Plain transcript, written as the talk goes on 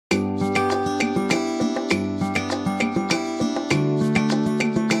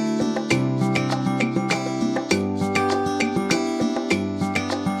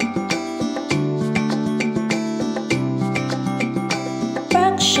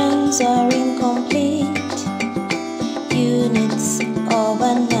Fractions are incomplete units of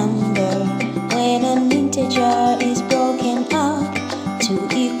a number. When an integer is broken up to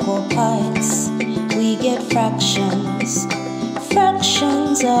equal parts, we get fractions.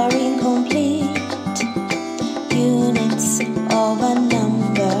 Fractions are incomplete units of a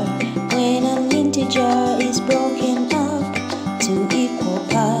number. When an integer is broken up to equal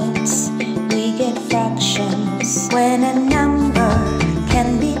parts, we get fractions. When a number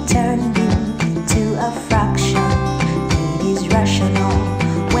can be turned into a fraction, it is rational.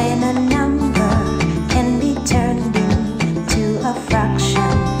 When a number can be turned into a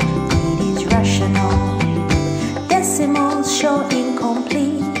fraction, it is rational. Decimals show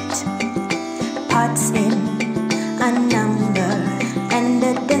incomplete parts in a number, and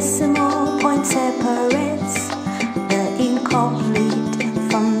the decimal point separates the incomplete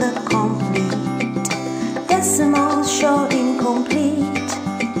from the complete. Decimals show incomplete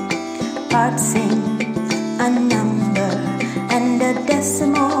parts in a number, and the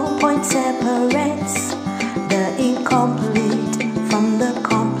decimal point separates the incomplete from the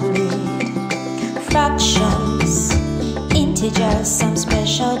complete. Fractions, integers, some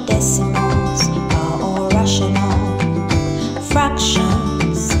special decimals are all rational.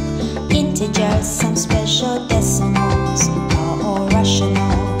 Fractions, integers, some special